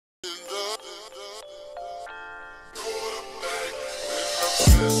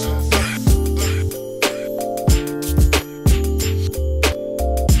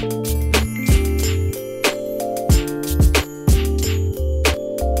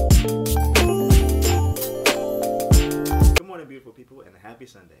Beautiful people, and a happy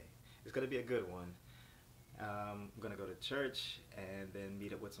Sunday. It's going to be a good one. I'm going to go to church and then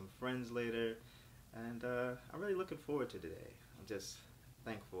meet up with some friends later, and I'm really looking forward to today. I'm just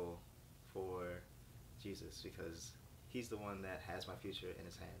thankful for Jesus because he's the one that has my future in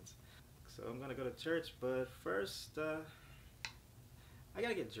his hands. So I'm going to go to church, but first I got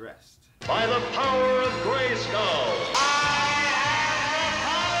to get dressed. By the power of Grayskull,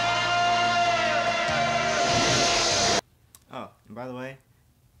 Oh, and by the way,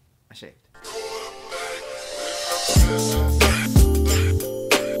 I shaved.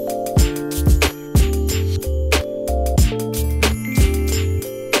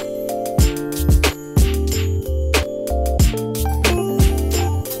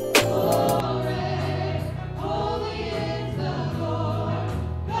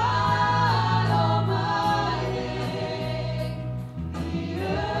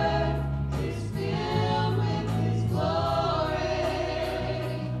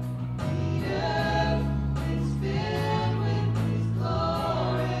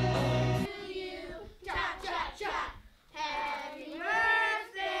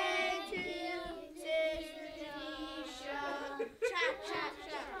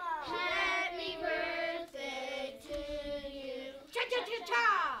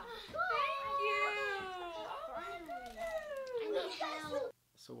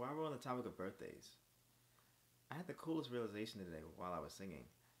 So while we're on the topic of birthdays, I had the coolest realization today while I was singing.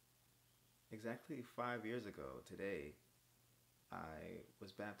 Exactly 5 years ago today, I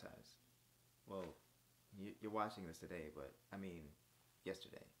was baptized. Well, you're watching this today, but I mean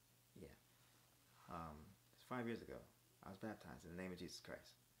yesterday. Yeah. It's 5 years ago. I was baptized in the name of Jesus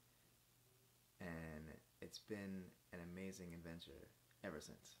Christ. And it's been an amazing adventure ever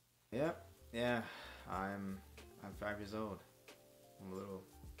since. Yep. Yeah. I'm 5 years old. I'm a little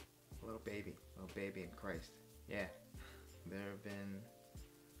baby in Christ. Yeah, there have been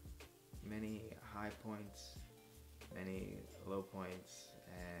many high points, many low points,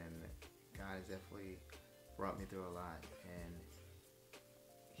 and God has definitely brought me through a lot, and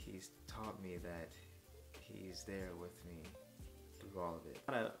he's taught me that he's there with me through all of it.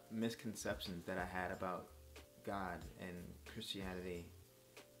 A lot of misconceptions that I had about God and Christianity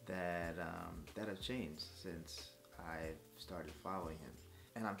that have changed since I've started following him.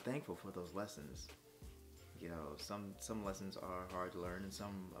 And I'm thankful for those lessons. You know, some lessons are hard to learn and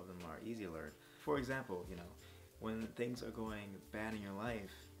some of them are easy to learn. For example, you know, when things are going bad in your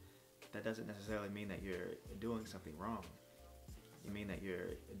life, that doesn't necessarily mean that you're doing something wrong. You mean that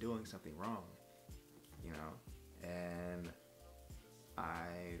you're doing something wrong, you know? And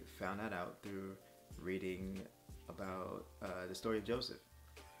I found that out through reading about the story of Joseph.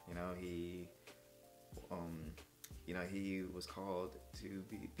 You know, he was called to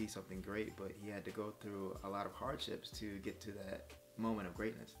be something great, but he had to go through a lot of hardships to get to that moment of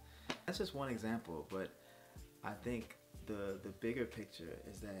greatness. That's just one example, but I think the bigger picture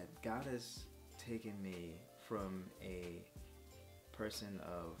is that God has taken me from a person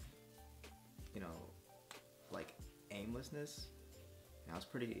of, you know, like aimlessness. I was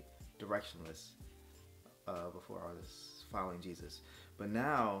pretty directionless before I was following Jesus, but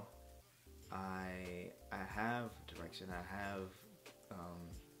now I have direction. I have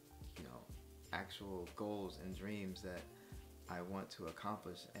you know, actual goals and dreams that I want to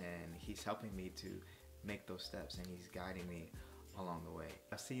accomplish, and he's helping me to make those steps, and he's guiding me along the way.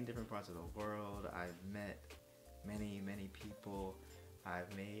 I've seen different parts of the world. I've met many people.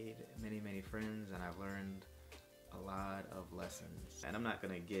 I've made many friends, and I've learned a lot of lessons. And I'm not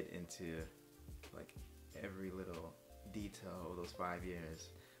gonna get into like every little detail of those 5 years,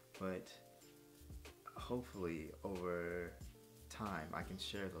 but hopefully over time I can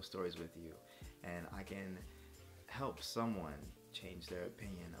share those stories with you, and I can help someone change their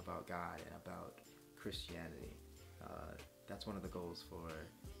opinion about God and about Christianity. That's one of the goals for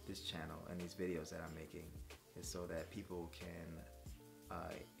this channel and these videos that I'm making, is so that people can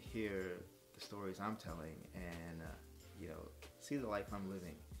hear the stories I'm telling and you know, see the life I'm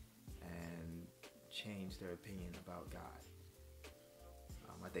living and change their opinion about God.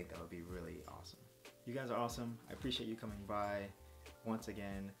 I think that would be really awesome. You guys are awesome. I appreciate you coming by once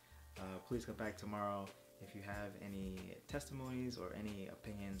again. Please come back tomorrow. If you have any testimonies or any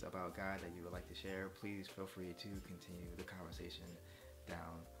opinions about God that you would like to share, please feel free to continue the conversation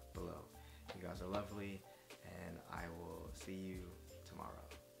down below. You guys are lovely, and I will see you tomorrow.